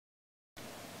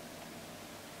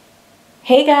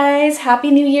Hey guys, Happy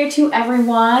New Year to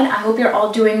everyone. I hope you're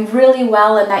all doing really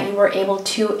well and that you were able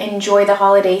to enjoy the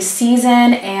holiday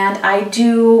season. And I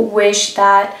do wish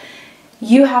that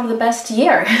you have the best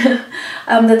year,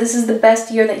 that this is the best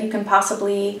year that you can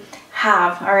possibly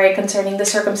have, all right, concerning the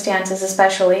circumstances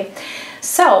especially.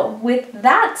 So with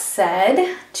that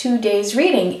said, today's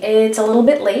reading, it's a little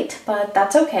bit late, but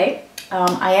that's okay.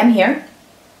 I am here.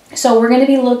 So we're going to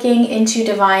be looking into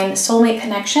divine soulmate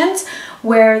connections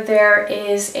where there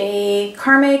is a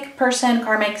karmic person,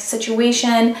 karmic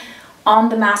situation on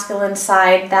the masculine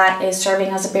side that is serving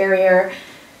as a barrier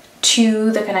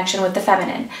to the connection with the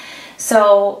feminine.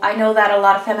 So I know that a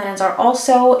lot of feminines are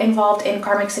also involved in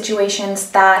karmic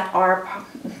situations that are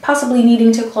possibly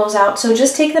needing to close out. So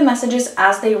just take the messages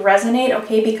as they resonate,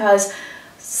 okay? Because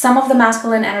some of the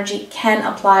masculine energy can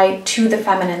apply to the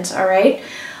feminines, all right?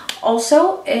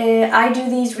 Also, I do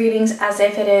these readings as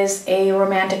if it is a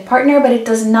romantic partner, but it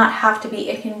does not have to be.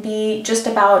 It can be just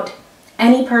about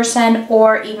any person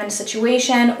or even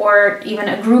situation or even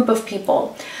a group of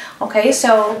people. Okay,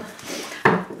 so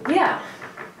yeah.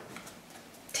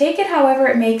 Take it however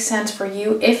it makes sense for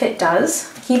you, if it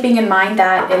does, keeping in mind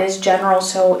that it is general,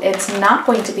 so it's not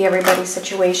going to be everybody's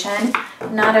situation.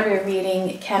 Not every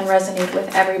reading can resonate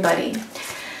with everybody.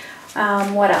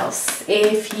 What else?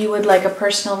 If you would like a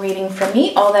personal reading from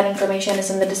me, all that information is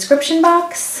in the description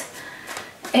box.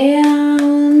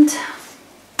 And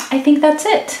I think that's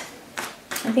it.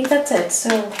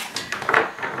 So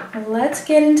let's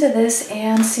get into this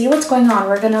and see what's going on.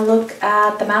 We're going to look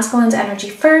at the masculine's energy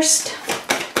first,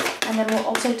 and then we'll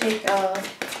also take a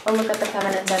look at the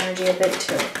feminine's energy a bit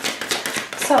too.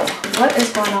 So what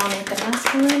is going on with the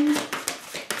masculine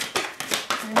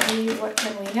energy? What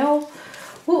can we know?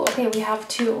 Ooh, okay, we have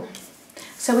two.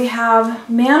 So we have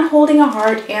man holding a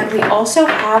heart, and we also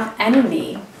have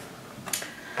envy.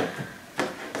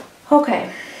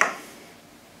 Okay.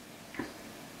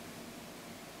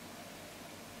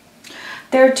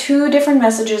 There are two different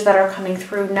messages that are coming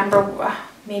through,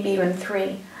 maybe even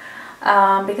three,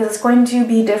 because it's going to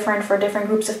be different for different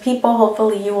groups of people.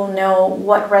 Hopefully you will know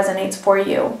what resonates for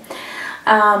you.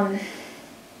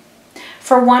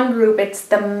 For one group, it's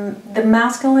the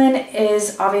masculine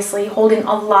is obviously holding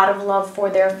a lot of love for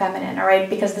their feminine, all right?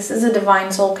 Because this is a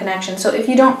divine soul connection. So if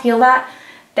you don't feel that,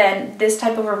 then this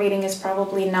type of a reading is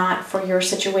probably not for your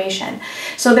situation.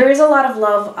 So there is a lot of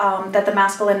love that the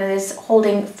masculine is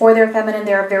holding for their feminine.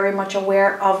 They're very much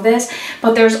aware of this,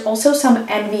 but there's also some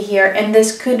envy here. And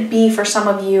this could be for some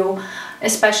of you,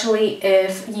 especially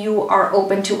if you are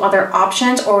open to other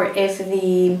options, or if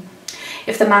the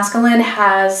masculine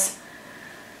has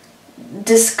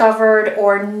discovered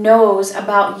or knows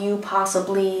about you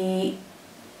possibly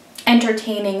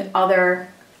entertaining other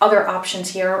options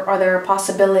here, or other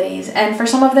possibilities. And for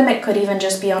some of them it could even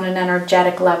just be on an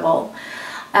energetic level.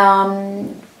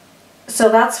 So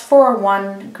that's for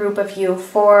one group of you.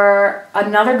 For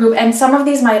another group, and some of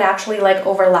these might actually like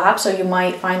overlap, so you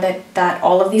might find that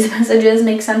all of these messages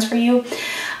make sense for you.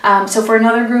 So for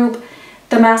another group,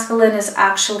 the masculine is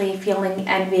actually feeling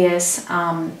envious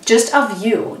just of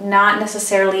you, not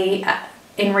necessarily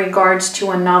in regards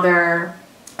to another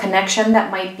connection that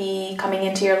might be coming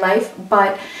into your life,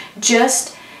 but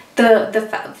just the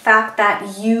fact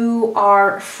that you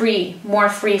are free, more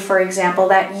free, for example,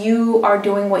 that you are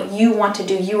doing what you want to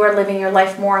do, you are living your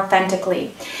life more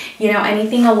authentically, you know,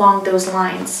 anything along those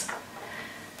lines.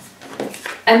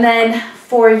 And then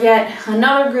for yet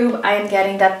another group, I am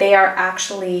getting that they are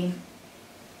actually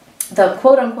the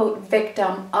quote-unquote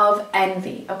victim of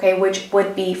envy, okay, which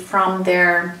would be from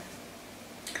their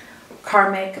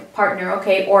karmic partner,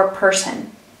 okay, or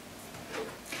person.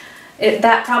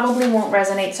 That probably won't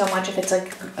resonate so much if it's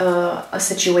like a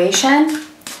situation,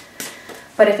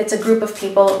 but if it's a group of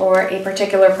people or a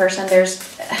particular person,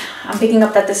 I'm picking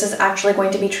up that this is actually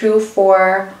going to be true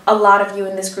for a lot of you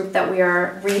in this group that we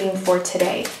are reading for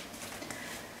today.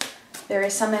 There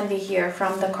is some envy here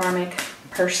from the karmic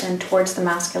person towards the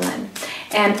masculine.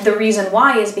 And the reason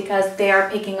why is because they are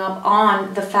picking up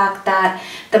on the fact that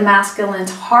the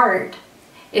masculine's heart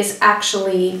is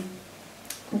actually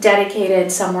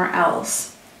dedicated somewhere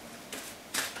else.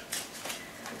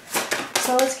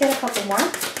 So let's get a couple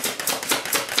more.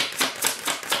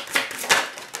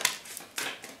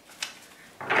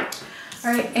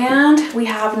 All right, and we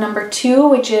have number 2,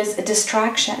 which is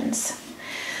distractions.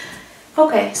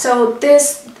 Okay, so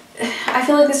I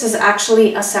feel like this is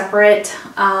actually a separate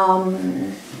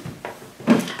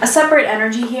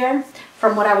energy here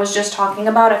from what I was just talking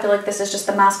about. I feel like this is just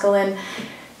the masculine,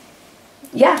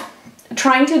 yeah,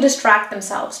 trying to distract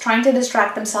themselves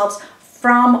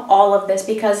from all of this,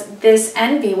 because this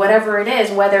envy, whatever it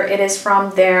is, whether it is from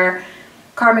their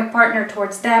karmic partner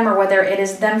towards them or whether it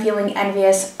is them feeling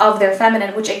envious of their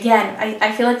feminine, which again,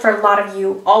 I feel like for a lot of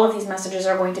you, all of these messages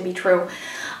are going to be true.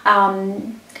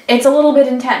 It's a little bit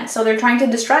intense. So they're trying to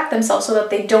distract themselves so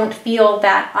that they don't feel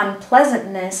that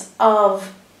unpleasantness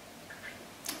of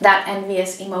that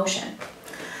envious emotion.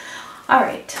 All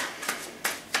right.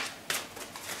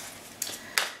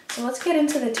 So let's get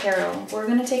into the tarot. We're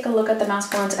going to take a look at the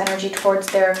masculine's energy towards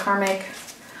their karmic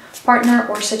partner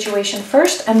or situation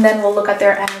first, and then we'll look at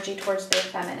their energy towards their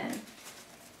feminine.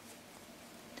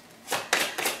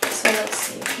 So let's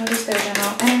see. What is their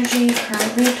general energy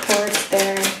currently towards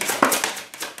their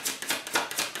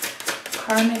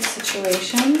karmic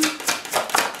situation?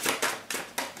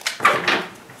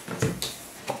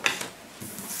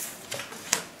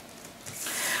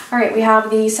 All right, we have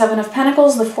the Seven of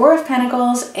Pentacles, the Four of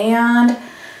Pentacles, and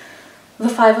the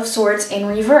Five of Swords in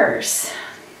reverse.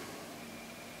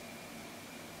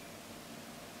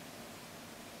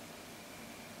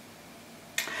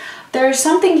 There's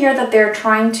something here that they're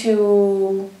trying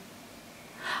to...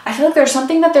 I feel like there's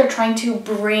something that they're trying to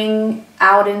bring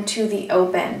out into the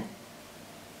open.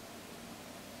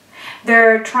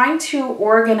 They're trying to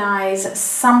organize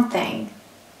something,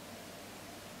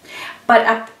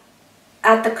 but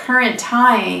at the current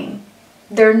time,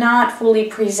 they're not fully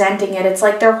presenting it. It's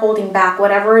like they're holding back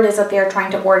whatever it is that they're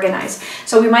trying to organize.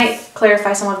 So we might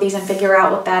clarify some of these and figure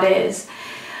out what that is.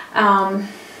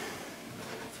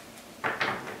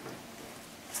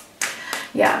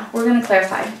 Yeah, we're going to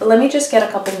clarify. But let me just get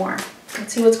a couple more.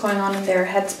 Let's see what's going on in their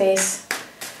headspace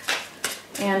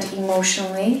and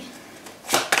emotionally.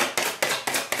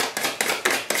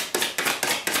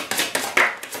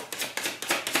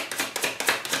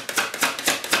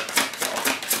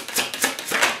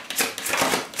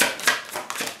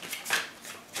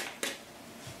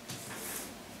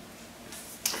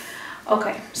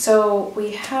 Okay, so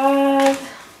we have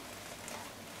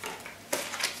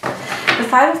the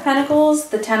Five of Pentacles,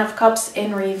 the Ten of Cups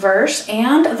in reverse,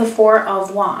 and the Four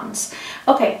of Wands.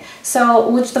 Okay, so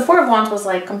which the Four of Wands was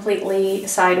like completely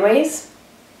sideways.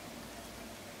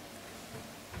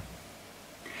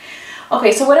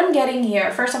 Okay, so what I'm getting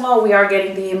here, first of all, we are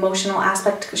getting the emotional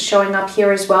aspect showing up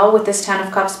here as well with this Ten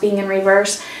of Cups being in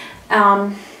reverse.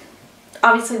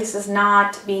 Obviously, this is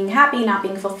not being happy, not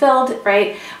being fulfilled,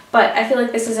 right? But I feel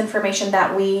like this is information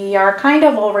that we are kind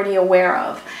of already aware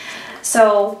of.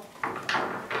 So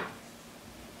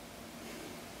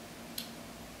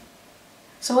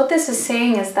what this is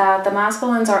saying is that the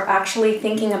masculines are actually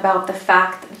thinking about the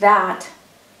fact that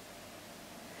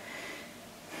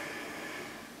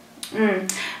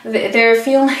they're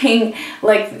feeling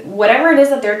like whatever it is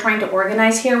that they're trying to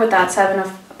organize here with that Seven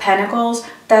of Pentacles,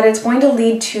 that it's going to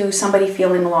lead to somebody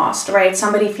feeling lost, right?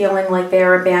 Somebody feeling like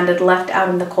they're abandoned, left out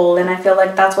in the cold. And I feel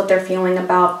like that's what they're feeling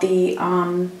about the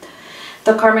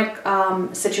karmic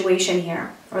situation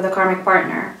here, or the karmic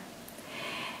partner.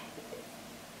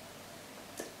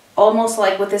 Almost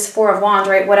like with this Four of Wands,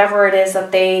 right? Whatever it is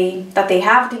that they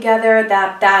have together,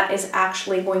 that is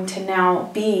actually going to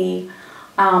now be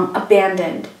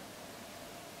abandoned.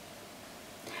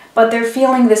 But they're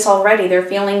feeling this already. They're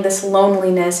feeling this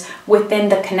loneliness within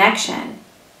the connection.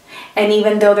 And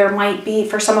even though there might be,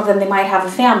 for some of them, they might have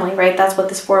a family, right? That's what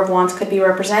this Four of Wands could be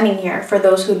representing here, for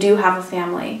those who do have a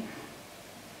family.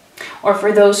 Or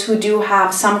for those who do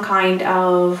have some kind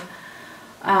of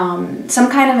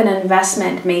an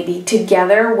investment maybe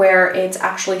together, where it's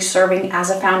actually serving as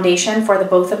a foundation for the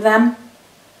both of them.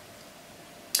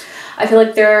 I feel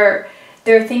like they're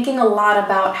thinking a lot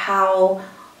about how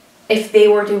if they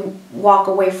were to walk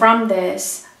away from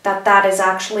this, that is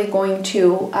actually going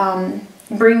to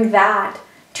bring that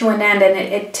to an end,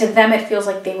 and to them it feels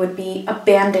like they would be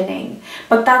abandoning.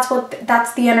 But that's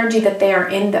the energy that they are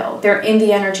in, though. They're in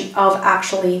the energy of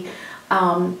actually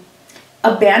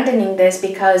abandoning this,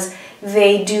 because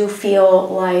they do feel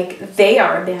like they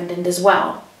are abandoned as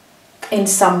well in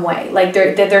some way. Like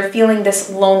they're feeling this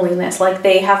loneliness, like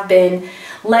they have been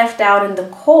left out in the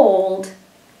cold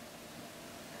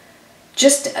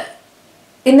just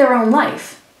in their own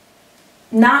life.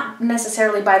 Not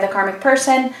necessarily by the karmic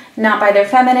person, not by their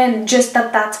feminine, just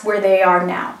that's where they are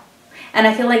now. And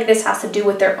I feel like this has to do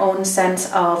with their own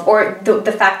sense of, or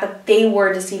the fact that they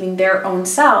were deceiving their own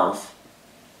self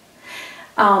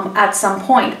at some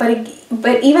point.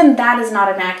 But even that is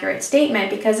not an accurate statement,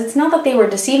 because it's not that they were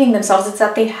deceiving themselves, it's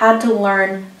that they had to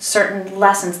learn certain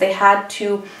lessons. They had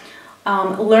to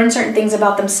learn certain things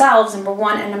about themselves, number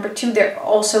one, and number two, they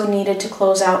also needed to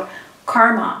close out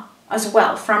karma as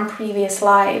well from previous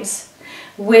lives,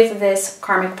 with this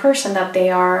karmic person that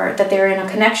they're in a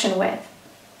connection with.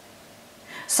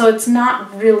 So it's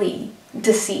not really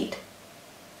deceit.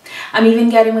 I'm even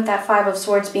getting with that Five of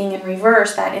Swords being in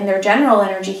reverse, that in their general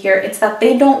energy here, it's that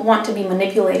they don't want to be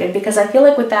manipulated. Because I feel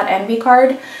like with that Envy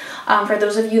card, for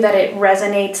those of you that it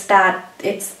resonates, that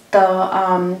it's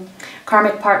the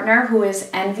karmic partner who is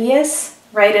envious,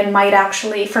 right? And might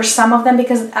actually, for some of them,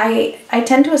 because I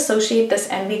tend to associate this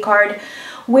Envy card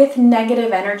with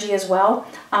negative energy as well,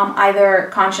 either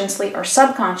consciously or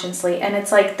subconsciously. And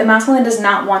it's like the masculine does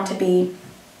not want to be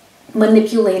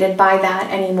manipulated by that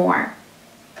anymore.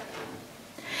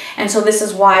 And so this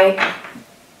is why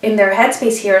in their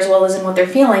headspace here, as well as in what they're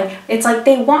feeling, it's like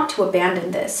they want to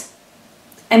abandon this.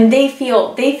 And they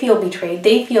feel betrayed.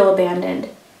 They feel abandoned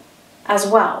as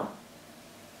well.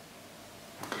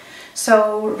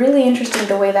 So really interesting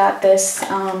the way that this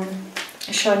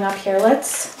is showing up here.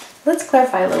 Let's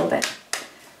clarify a little bit.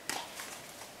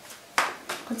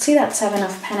 Let's see that Seven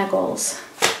of Pentacles.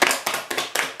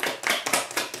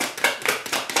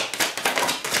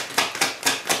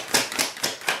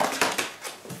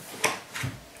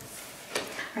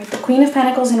 All right, the Queen of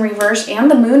Pentacles in reverse and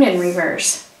the Moon in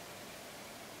reverse.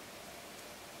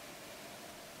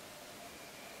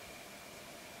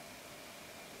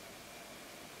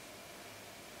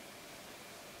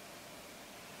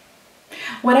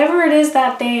 Whatever it is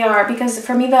that they are, because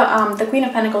for me the Queen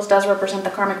of Pentacles does represent the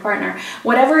karmic partner.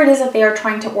 Whatever it is that they are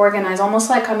trying to organize, almost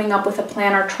like coming up with a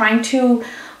plan or trying to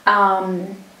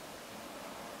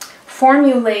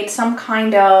formulate some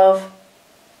kind of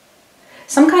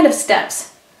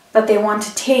steps that they want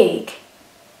to take.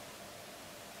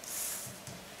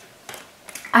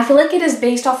 I feel like it is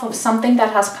based off of something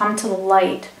that has come to the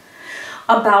light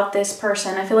about this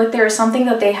person. I feel like there is something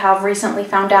that they have recently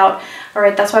found out. All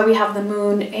right, that's why we have the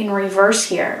Moon in reverse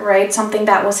here, right? Something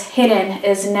that was hidden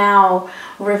is now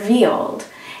revealed,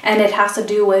 and it has to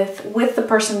do with the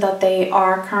person that they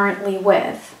are currently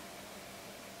with.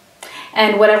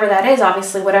 And whatever that is,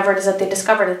 obviously, whatever it is that they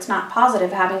discovered, it's not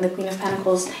positive, having the Queen of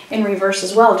Pentacles in reverse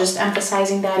as well, just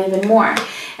emphasizing that even more.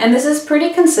 And this is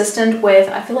pretty consistent with,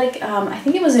 I feel like, I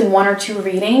think it was in 1 or 2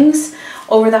 readings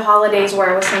over the holidays where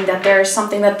I was saying that there's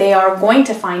something that they are going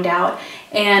to find out.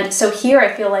 And so here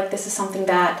I feel like this is something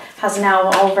that has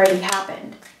now already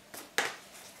happened.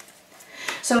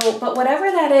 So, but whatever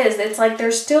that is, it's like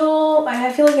they're still,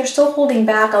 I feel like they're still holding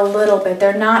back a little bit.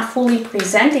 They're not fully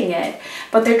presenting it,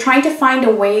 but they're trying to find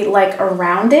a way like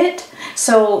around it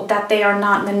so that they are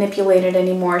not manipulated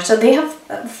anymore. So they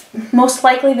have, most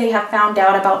likely they have found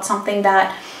out about something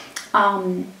that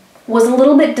was a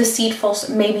little bit deceitful,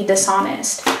 maybe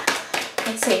dishonest.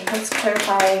 Let's see, let's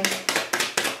clarify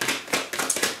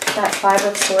that Five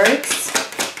of Swords.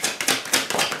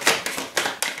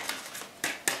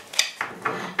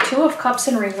 Two of Cups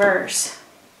in reverse.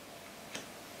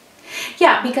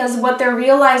 Yeah, because what they're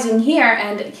realizing here,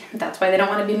 and that's why they don't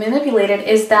want to be manipulated,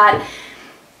 is that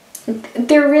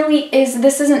there really is,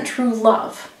 this isn't true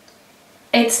love.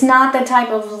 It's not the type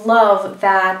of love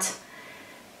that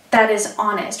is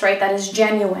honest, right? That is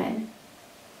genuine.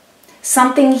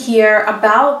 Something here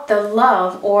about the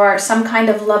love or some kind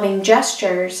of loving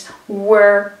gestures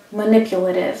were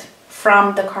manipulative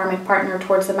from the karmic partner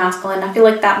towards the masculine. I feel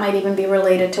like that might even be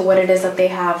related to what it is that they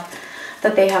have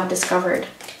discovered.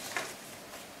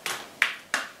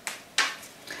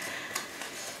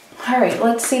 All right,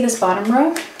 let's see this bottom row.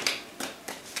 Let's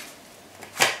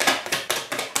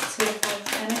see the Five of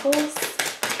Pentacles.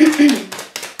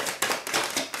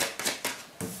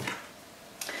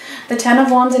 The Ten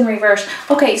of Wands in reverse.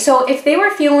 Okay, so if they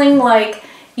were feeling like,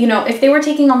 you know, if they were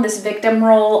taking on this victim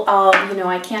role of, you know,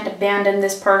 I can't abandon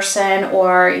this person,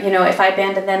 or, you know, if I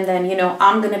abandon them, then, you know,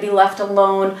 I'm going to be left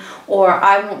alone, or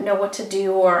I won't know what to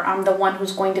do, or I'm the one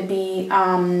who's going to be,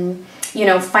 you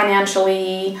know,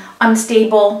 financially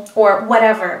unstable, or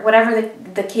whatever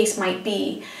the case might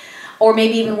be, or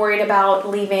maybe even worried about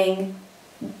leaving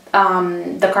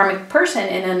the karmic person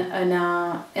in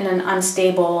an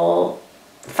unstable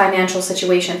financial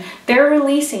situation. They're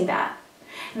releasing that.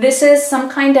 This is some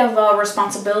kind of a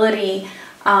responsibility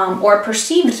or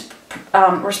perceived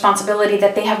responsibility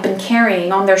that they have been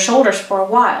carrying on their shoulders for a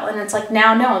while. And it's like,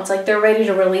 now, no, it's like they're ready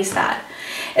to release that.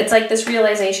 It's like this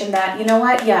realization that, you know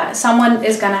what, yeah, someone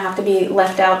is going to have to be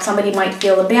left out. Somebody might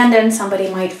feel abandoned. Somebody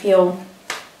might feel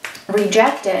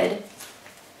rejected.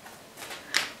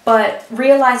 But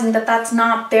realizing that that's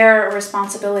not their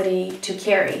responsibility to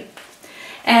carry.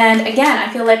 And again,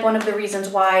 I feel like one of the reasons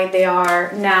why they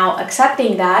are now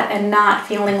accepting that and not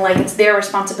feeling like it's their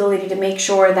responsibility to make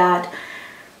sure that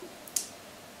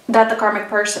that the karmic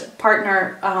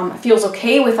partner feels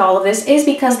okay with all of this is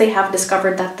because they have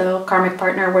discovered that the karmic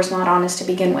partner was not honest to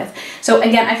begin with. So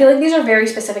again, I feel like these are very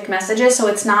specific messages, so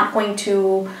it's not going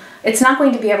to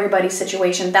be everybody's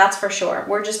situation, that's for sure.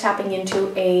 We're just tapping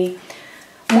into a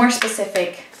more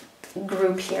specific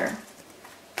group here.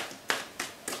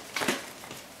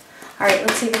 All right,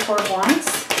 let's see the Four of Wands.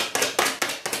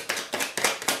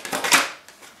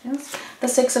 Yes. The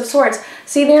Six of Swords.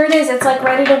 See, there it is. It's like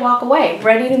ready to walk away,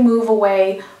 ready to move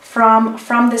away from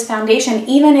this foundation,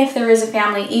 even if there is a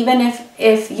family, even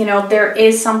if you know, there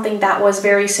is something that was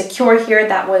very secure here,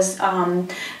 that was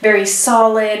very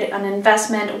solid, an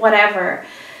investment, whatever.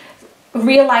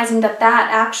 Realizing that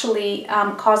that actually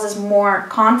causes more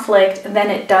conflict than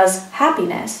it does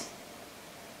happiness.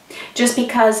 Just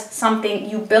because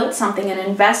you built something and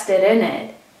invested in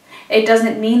it, it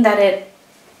doesn't mean that it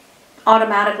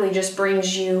automatically just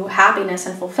brings you happiness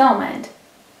and fulfillment.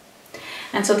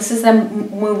 And so this is them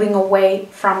moving away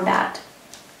from that.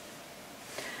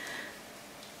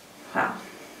 Wow.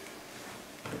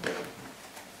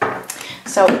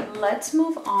 So let's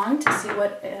move on to see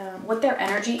what their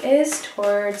energy is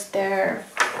towards their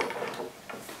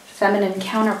feminine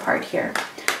counterpart here.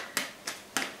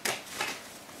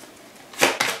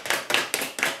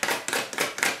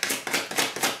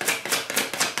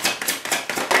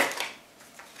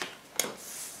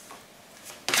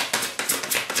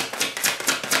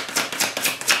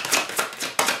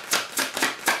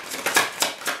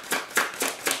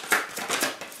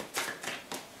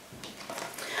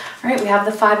 All right, we have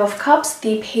the Five of Cups,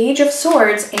 the Page of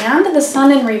Swords, and the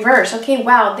Sun in reverse. Okay,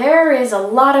 wow, there is a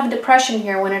lot of depression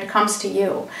here when it comes to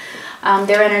you.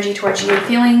 Their energy towards you,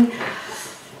 feeling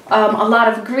a lot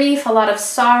of grief, a lot of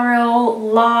sorrow,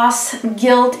 loss,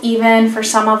 guilt even for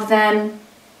some of them.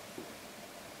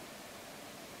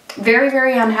 Very,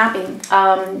 very unhappy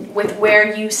with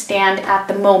where you stand at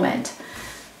the moment.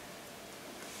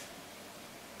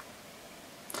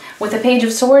 With the Page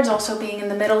of Swords also being in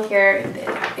the middle here,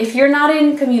 if you're not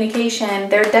in communication,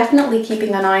 they're definitely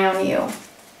keeping an eye on you.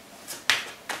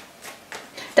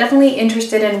 Definitely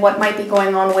interested in what might be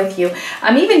going on with you.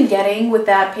 I'm even getting with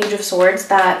that Page of Swords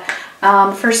that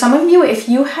for some of you, if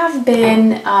you have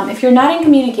been, if you're not in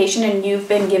communication and you've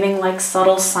been giving like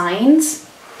subtle signs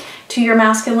to your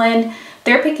masculine,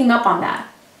 they're picking up on that.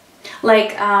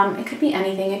 Like, it could be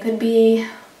anything. It could be,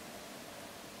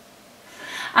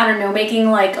 I don't know,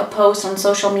 making like a post on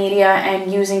social media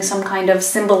and using some kind of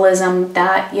symbolism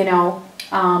that, you know,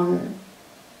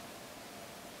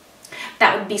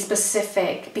 that would be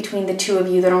specific between the two of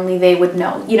you that only they would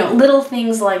know. You know, little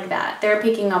things like that. They're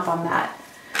picking up on that.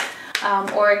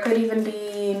 Or it could even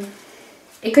be,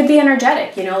 it could be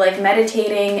energetic, you know, like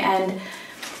meditating and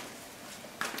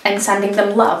sending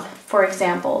them love, for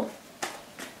example.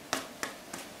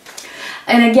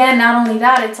 And again, not only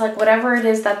that, it's like whatever it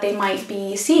is that they might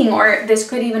be seeing, or this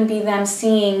could even be them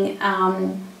seeing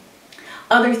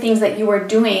other things that you are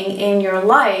doing in your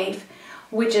life,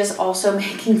 which is also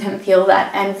making them feel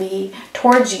that envy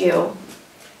towards you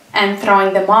and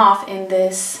throwing them off in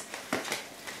this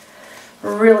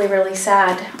really, really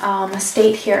sad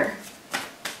state here.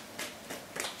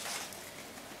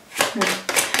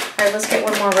 All right, let's get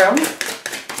one more row.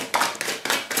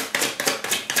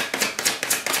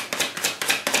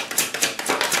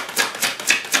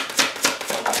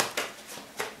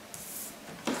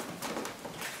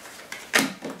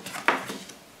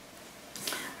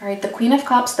 All right, the Queen of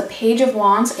Cups, the Page of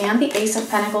Wands, and the Ace of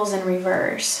Pentacles in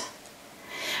reverse.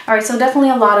 All right, so definitely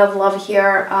a lot of love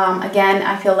here. Again,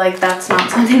 I feel like that's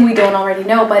not something we don't already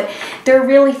know, but they're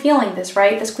really feeling this,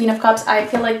 right? This Queen of Cups, I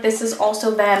feel like this is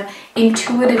also them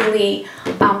intuitively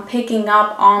picking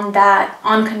up on that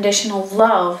unconditional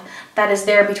love that is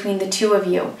there between the two of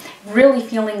you. Really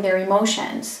feeling their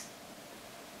emotions.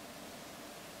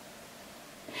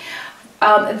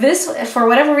 This, for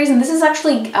whatever reason, this is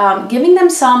actually giving them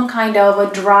some kind of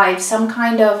a drive, some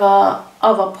kind of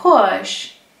a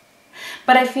push.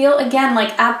 But I feel, again,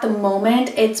 like at the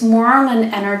moment, it's more on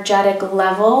an energetic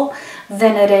level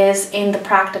than it is in the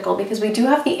practical, because we do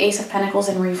have the Ace of Pentacles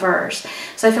in reverse.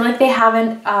 So I feel like they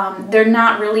haven't, they're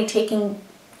not really taking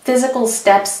physical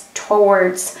steps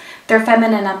towards their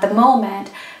feminine at the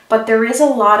moment, but there is a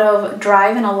lot of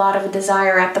drive and a lot of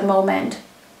desire at the moment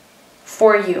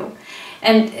for you.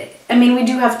 And I mean, we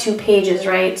do have two pages,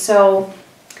 right? So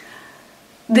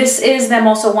this is them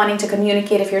also wanting to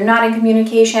communicate if you're not in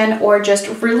communication, or just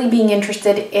really being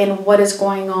interested in what is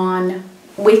going on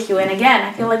with you. And again,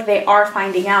 I feel like they are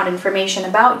finding out information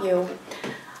about you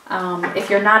if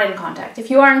you're not in contact.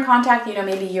 If you are in contact, you know,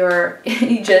 maybe you're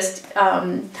just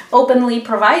openly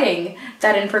providing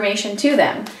that information to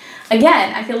them.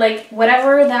 again, I feel like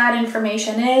whatever that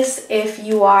information is, if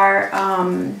you are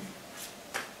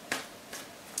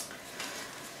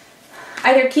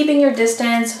either keeping your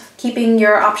distance, keeping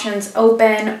your options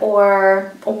open,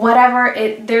 or whatever,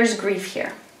 there's grief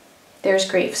here. There's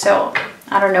grief. So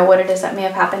I don't know what it is that may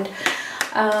have happened.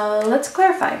 Let's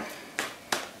clarify.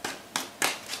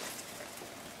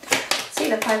 Let's see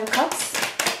the Five of Cups.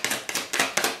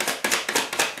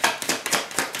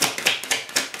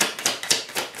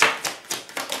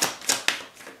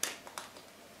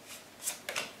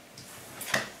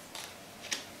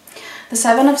 The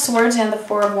Seven of Swords and the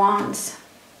Four of Wands.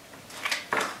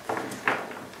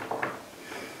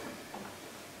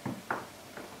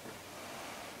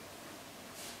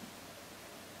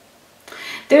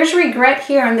 There's regret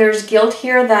here and there's guilt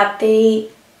here that they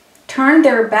turned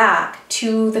their back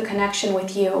to the connection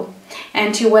with you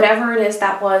and to whatever it is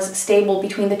that was stable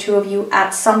between the two of you at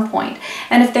some point.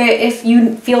 And if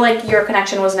you feel like your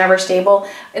connection was never stable,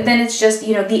 then it's just,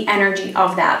 you know, the energy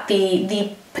of that,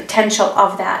 the potential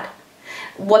of that.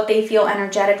 What they feel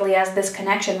energetically as this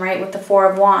connection, right, with the Four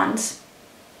of Wands.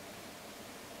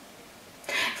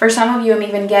 For some of you, I'm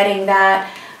even getting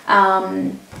that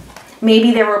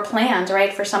maybe there were plans,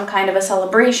 right, for some kind of a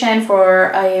celebration, for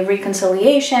a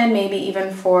reconciliation, maybe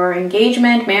even for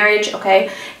engagement, marriage, okay?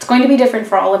 It's going to be different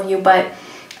for all of you, but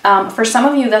for some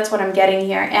of you, that's what I'm getting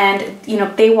here. And, you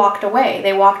know, they walked away.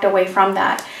 They walked away from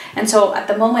that. And so at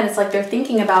the moment, it's like they're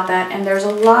thinking about that, and there's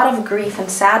a lot of grief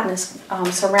and sadness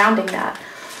surrounding that.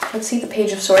 Let's see the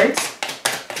Page of Swords.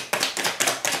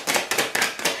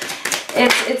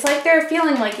 It's like they're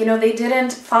feeling like, you know, they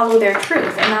didn't follow their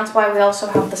truth, and that's why we also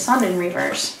have the Sun in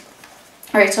reverse.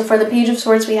 All right, so for the Page of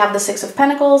Swords, we have the Six of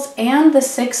Pentacles and the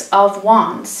Six of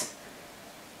Wands.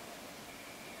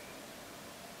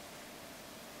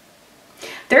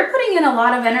 They're putting in a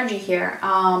lot of energy here,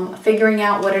 figuring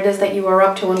out what it is that you are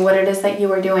up to and what it is that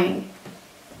you are doing.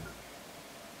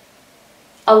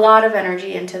 A lot of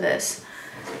energy into this.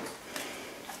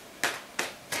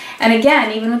 And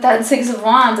again, even with that Six of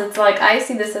Wands, it's like I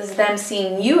see this as them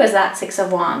seeing you as that Six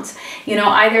of Wands. You know,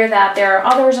 either that there are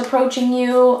others approaching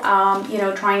you, you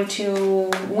know, trying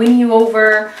to win you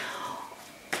over,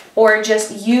 or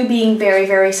just you being very,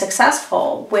 very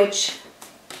successful, which,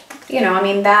 you know, I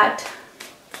mean, that,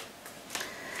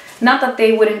 not that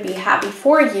they wouldn't be happy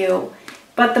for you,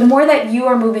 but the more that you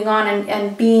are moving on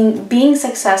and being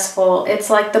successful,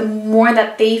 it's like the more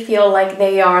that they feel like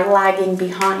they are lagging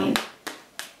behind.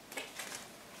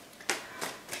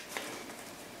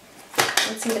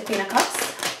 Let's see the Queen of Cups.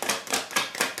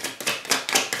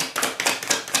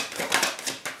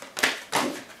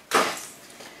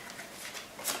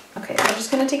 Okay, I'm just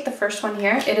going to take the first one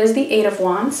here. It is the Eight of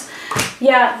Wands.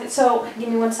 Yeah, so give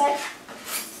me one sec.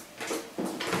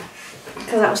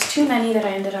 Because that was too many that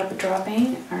I ended up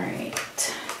dropping. All right.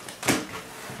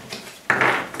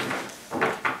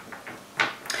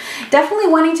 Definitely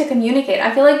wanting to communicate.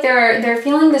 I feel like they're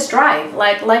feeling this drive.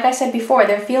 Like I said before,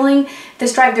 they're feeling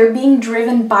this drive. They're being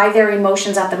driven by their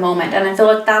emotions at the moment. And I feel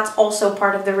like that's also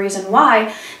part of the reason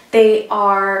why they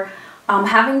are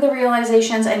having the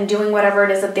realizations and doing whatever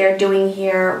it is that they're doing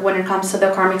here when it comes to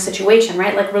the karmic situation,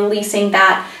 right? Like releasing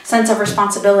that sense of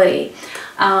responsibility,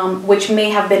 which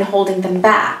may have been holding them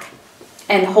back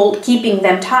and keeping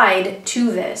them tied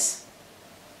to this.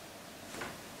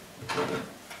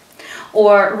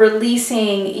 Or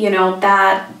releasing, you know,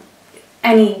 that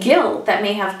any guilt that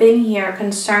may have been here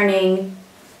concerning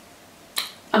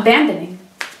abandoning.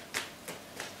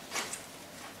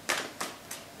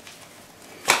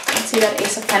 Let's see that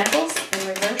Ace of Pentacles in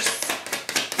reverse.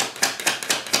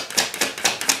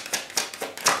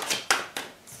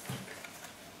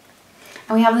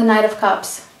 And we have the Knight of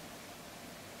Cups.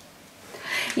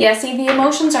 Yeah, see, the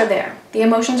emotions are there. The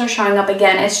emotions are showing up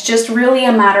again. It's just really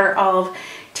a matter of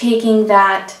taking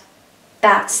that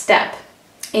step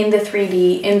in the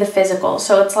 3D, in the physical.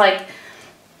 So it's like,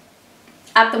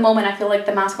 at the moment, I feel like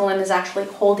the masculine is actually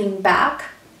holding back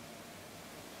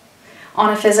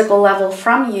on a physical level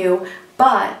from you,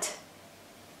 but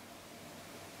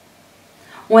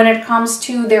when it comes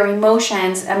to their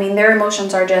emotions, I mean, their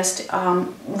emotions are just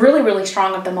really, really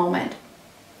strong at the moment.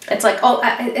 It's like, oh,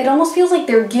 it almost feels like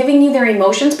they're giving you their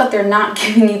emotions, but they're not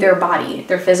giving you their body,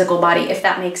 their physical body, if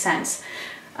that makes sense.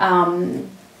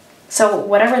 So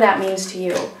whatever that means to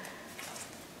you.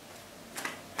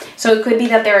 So it could be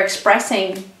that they're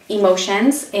expressing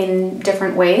emotions in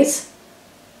different ways,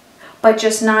 but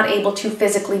just not able to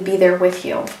physically be there with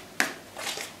you.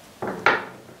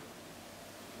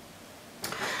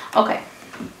 Okay.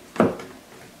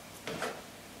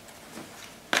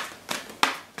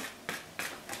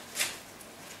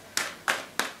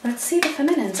 let's see the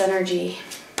feminine's energy.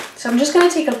 So I'm just going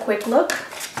to take a quick look.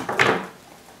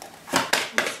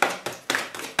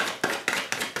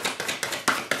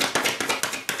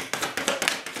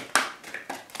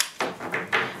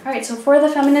 All right, so for the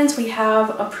feminines, we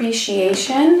have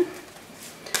appreciation.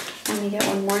 Let me get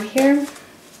one more here.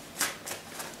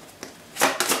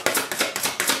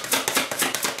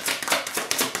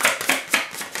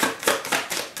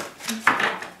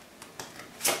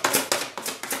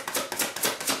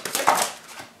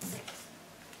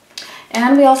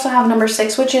 And we also have number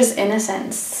 6, which is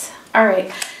innocence. All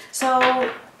right, so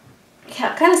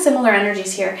yeah, kind of similar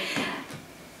energies here.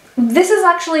 This is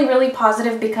actually really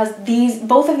positive because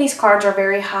both of these cards are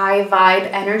very high vibe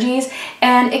energies,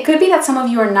 and it could be that some of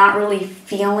you are not really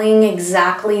feeling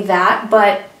exactly that,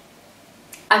 but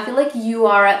I feel like you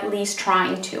are at least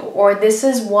trying to, or this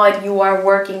is what you are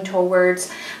working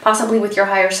towards, possibly with your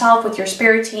higher self, with your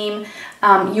spirit team.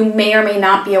 You may or may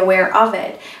not be aware of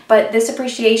it, but this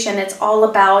appreciation, it's all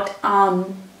about,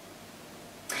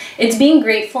 it's being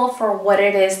grateful for what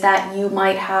it is that you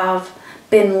might have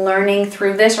been learning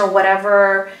through this, or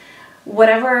whatever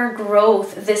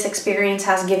growth this experience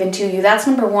has given to you. That's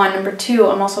number 1. Number 2,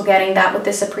 I'm also getting that with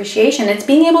this appreciation. It's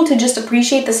being able to just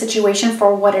appreciate the situation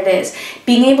for what it is.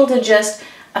 Being able to just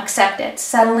accept it,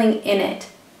 settling in it.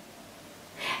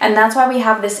 And that's why we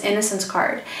have this innocence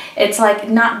card. It's like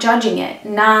not judging it,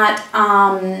 not,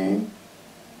 oh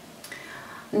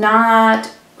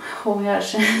my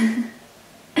gosh.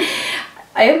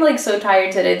 I am like so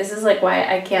tired today. This is like why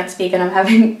I can't speak and I'm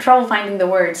having trouble finding the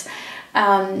words.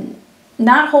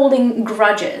 Not holding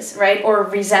grudges, right? Or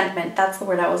resentment. That's the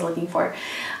word I was looking for.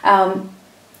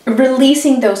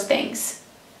 Releasing those things.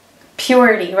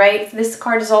 Purity, right? This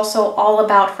card is also all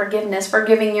about forgiveness,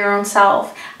 forgiving your own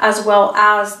self as well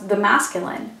as the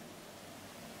masculine.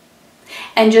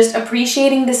 And just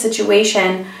appreciating the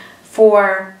situation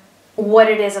for what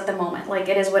it is at the moment. Like,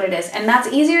 it is what it is. And that's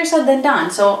easier said than done.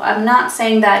 So I'm not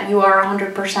saying that you are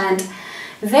 100%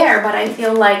 there, but I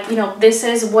feel like, you know, this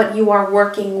is what you are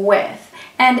working with.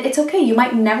 And it's okay. You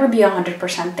might never be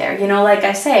 100% there. You know, like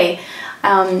I say,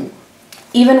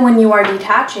 even when you are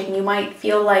detaching, you might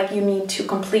feel like you need to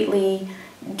completely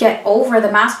get over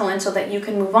the masculine so that you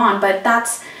can move on. But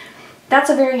that's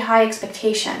a very high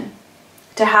expectation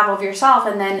to have of yourself,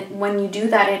 and then when you do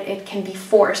that, it can be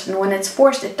forced, and when it's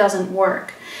forced, it doesn't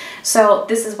work. So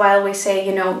this is why I always say,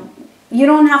 you know, you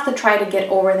don't have to try to get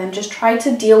over them. Just try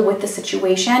to deal with the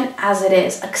situation as it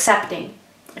is, accepting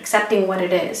what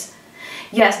it is.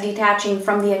 Yes, detaching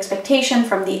from the expectation,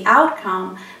 from the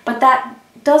outcome, but that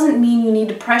doesn't mean you need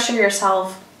to pressure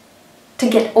yourself to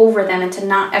get over them and to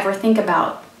not ever think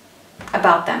about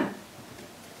them.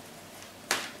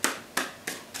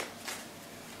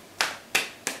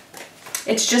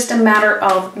 It's just a matter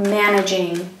of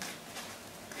managing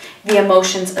the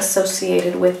emotions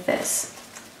associated with this.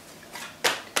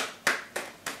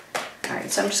 All right,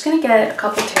 so I'm just going to get a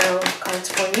couple tarot cards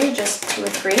for you, just 2 or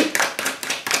 3.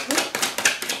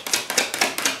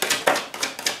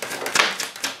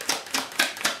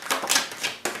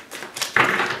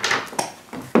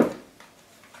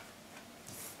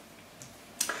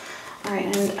 All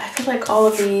right, and I feel like all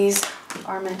of these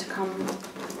are meant to come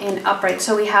in upright.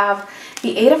 So we have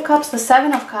the 8 of Cups, the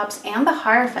 7 of Cups, and the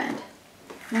Hierophant.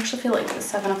 I actually feel like the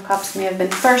 7 of Cups may have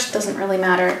been first, doesn't really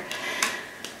matter.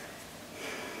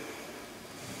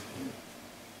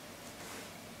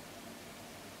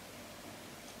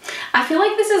 I feel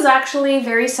like this is actually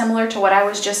very similar to what I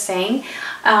was just saying.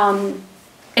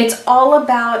 It's all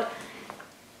about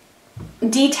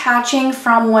detaching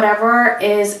from whatever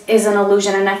is an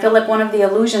illusion, and I feel like one of the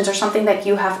illusions, or something that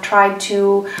you have tried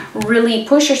to really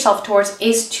push yourself towards,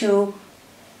 is to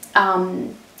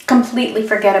completely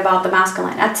forget about the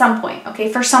masculine at some point.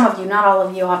 Okay, for some of you, not all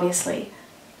of you, obviously.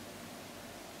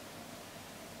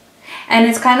 And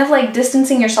it's kind of like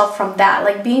distancing yourself from that,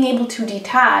 like being able to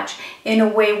detach in a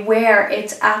way where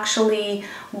it's actually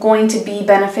going to be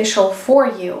beneficial for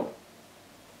you.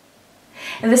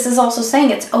 And this is also saying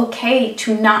it's okay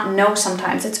to not know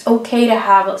sometimes. It's okay to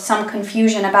have some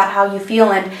confusion about how you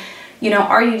feel, and, you know,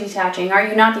 are you detaching? Are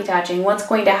you not detaching? What's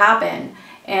going to happen?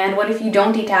 And what if you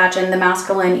don't detach and the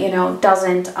masculine, you know,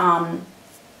 doesn't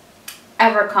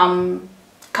ever come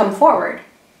forward,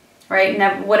 right?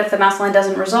 Never, what if the masculine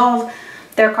doesn't resolve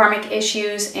their karmic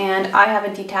issues and I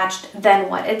haven't detached, then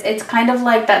what? It's kind of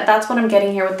like that. That's what I'm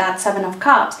getting here with that 7 of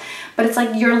Cups. But it's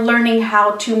like you're learning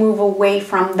how to move away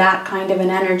from that kind of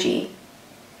an energy.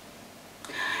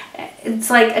 it's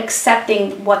like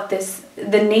accepting what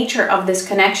the nature of this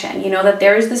connection, you know, that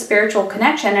there is the spiritual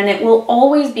connection and it will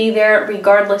always be there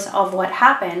regardless of what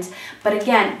happens. But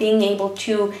again, being able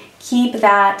to keep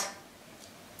that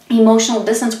emotional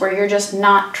distance where you're just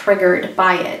not triggered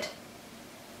by it.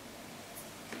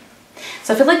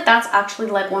 So I feel like that's actually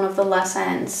like one of the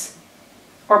lessons,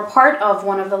 or part of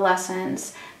one of the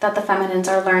lessons that the feminines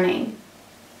are learning.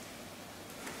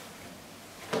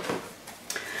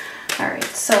 All right,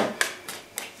 so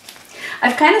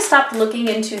I've kind of stopped looking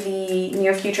into the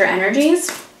near future energies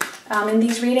in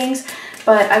these readings,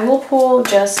 but I will pull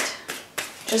just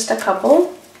a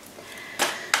couple.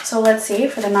 So let's see,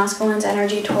 for the masculine's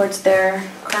energy towards their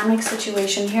karmic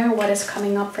situation here, what is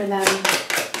coming up for them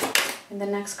in the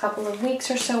next couple of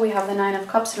weeks or so. We have the Nine of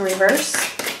Cups in reverse.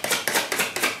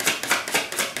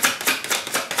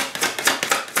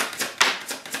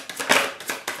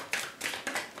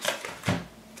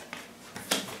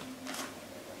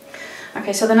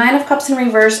 Okay, so the Nine of Cups in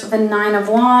reverse, the Nine of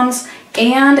Wands,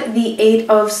 and the Eight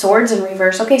of Swords in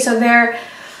reverse. Okay, so they're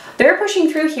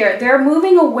pushing through here. They're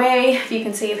moving away, if you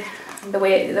can see the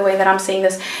way that I'm seeing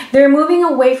this, they're moving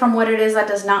away from what it is that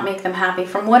does not make them happy,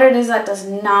 from what it is that does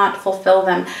not fulfill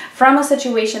them, from a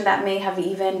situation that may have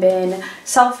even been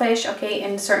selfish, okay,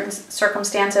 in certain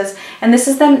circumstances. And this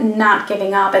is them not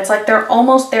giving up. It's like they're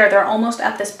almost there. They're almost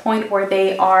at this point where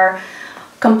they are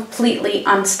completely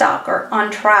unstuck or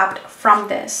untrapped from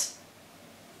this,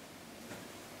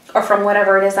 or from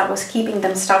whatever it is that was keeping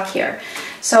them stuck here.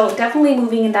 So definitely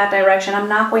moving in that direction. I'm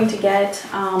not going to get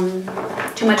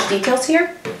too much details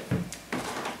here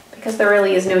because there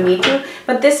really is no need to,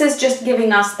 but this is just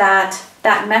giving us that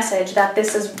message that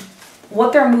this is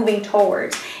what they're moving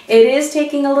towards. It is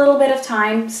taking a little bit of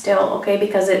time still, okay,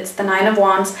 because it's the Nine of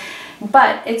Wands,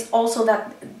 but it's also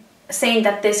that saying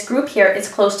that this group here is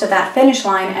close to that finish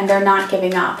line and they're not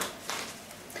giving up.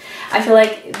 I feel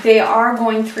like they are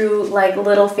going through like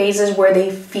little phases where they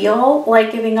feel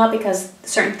like giving up because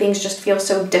certain things just feel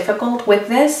so difficult with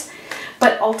this,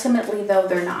 but ultimately though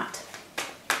they're not.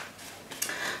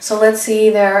 So let's see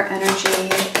their energy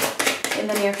in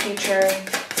the near future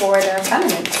for their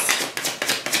feminines.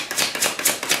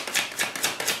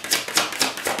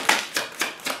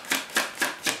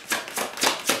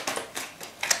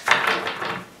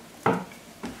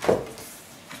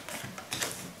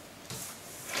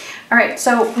 All right,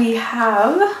 so we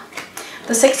have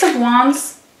the Six of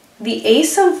Wands, the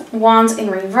Ace of Wands in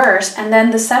reverse, and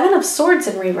then the Seven of Swords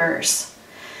in reverse.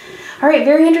 All right,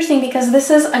 very interesting because this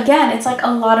is, again, it's like a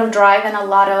lot of drive and a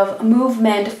lot of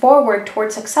movement forward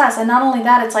towards success. And not only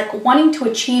that, it's like wanting to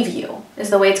achieve you is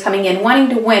the way it's coming in, wanting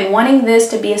to win, wanting this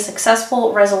to be a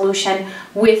successful resolution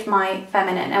with my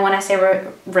feminine. And when I say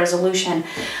resolution,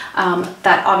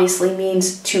 that obviously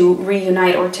means to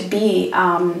reunite or to be,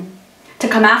 to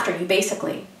come after you,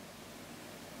 basically.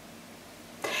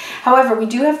 However, we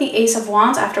do have the Ace of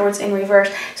Wands afterwards in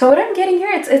reverse. So what I'm getting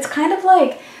here, it's kind of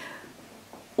like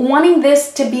wanting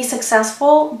this to be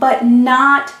successful, but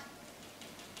not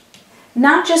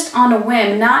just on a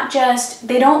whim, not just,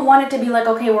 they don't want it to be like,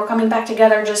 okay, we're coming back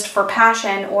together just for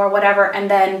passion or whatever, and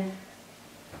then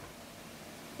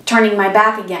turning my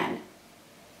back again.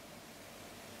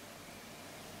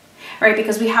 Right,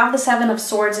 because we have the Seven of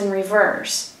Swords in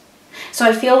reverse. So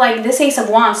I feel like this Ace of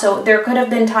Wands, so there could have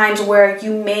been times where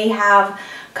you may have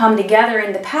come together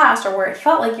in the past, or where it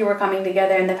felt like you were coming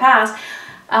together in the past,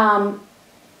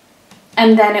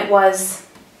 and then it was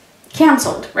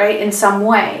canceled, right, in some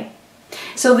way.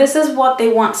 So this is what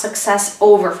they want success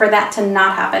over, for that to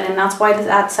not happen, and that's why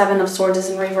that Seven of Swords is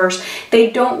in reverse. They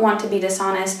don't want to be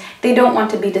dishonest. They don't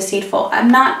want to be deceitful.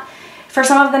 For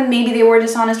some of them, maybe they were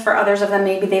dishonest. For others of them,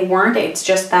 maybe they weren't. It's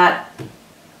just that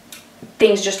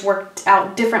things just worked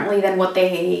out differently than what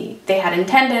they had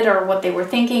intended or what they were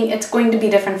thinking. It's going to be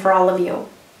different for all of you.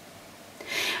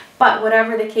 But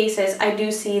whatever the case is, I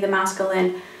do see the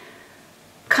masculine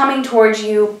coming towards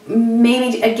you.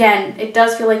 Maybe, again, it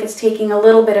does feel like it's taking a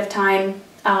little bit of time,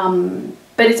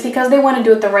 but it's because they want to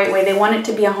do it the right way. They want it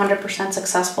to be 100%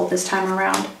 successful this time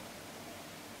around.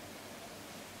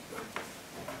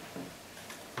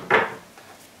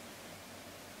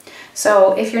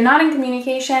 So if you're not in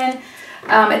communication,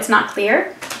 it's not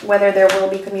clear whether there will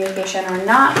be communication or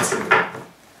not.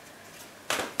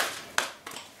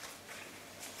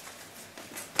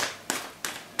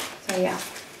 So yeah.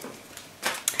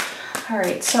 All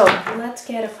right, so let's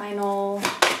get a final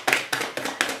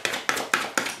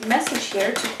message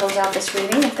here to close out this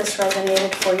reading, if this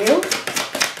resonated for you.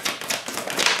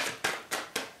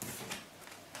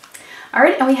 All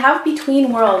right, and we have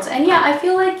between worlds. And yeah, I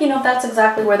feel like, you know, that's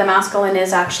exactly where the masculine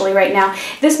is actually right now.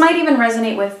 This might even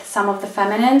resonate with some of the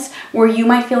feminines, where you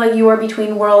might feel like you are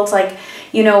between worlds, like,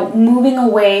 you know, moving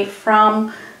away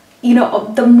from, you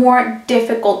know, the more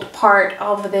difficult part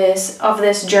of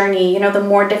this journey, you know, the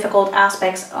more difficult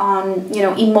aspects, you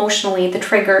know, emotionally, the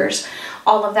triggers,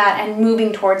 all of that, and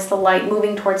moving towards the light,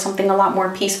 moving towards something a lot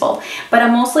more peaceful. But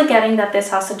I'm mostly getting that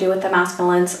this has to do with the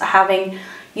masculines having,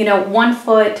 you know, one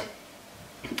foot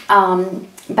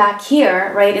back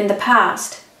here, right, in the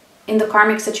past, in the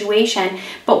karmic situation,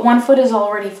 but one foot is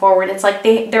already forward. It's like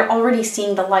they're already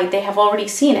seeing the light. They have already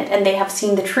seen it, and they have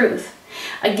seen the truth.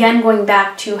 Again, going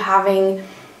back to having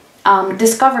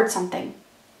discovered something,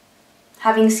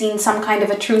 having seen some kind of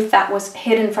a truth that was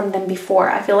hidden from them before.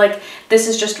 I feel like this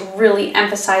is just really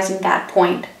emphasizing that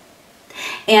point.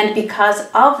 And because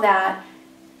of that,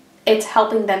 it's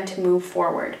helping them to move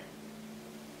forward.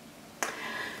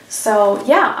 So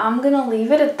yeah, I'm gonna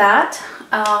leave it at that.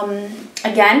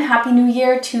 Again, Happy New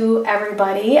Year to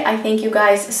everybody. I thank you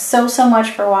guys so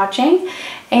much for watching,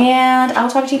 and I'll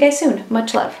talk to you guys soon.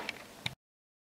 Much love.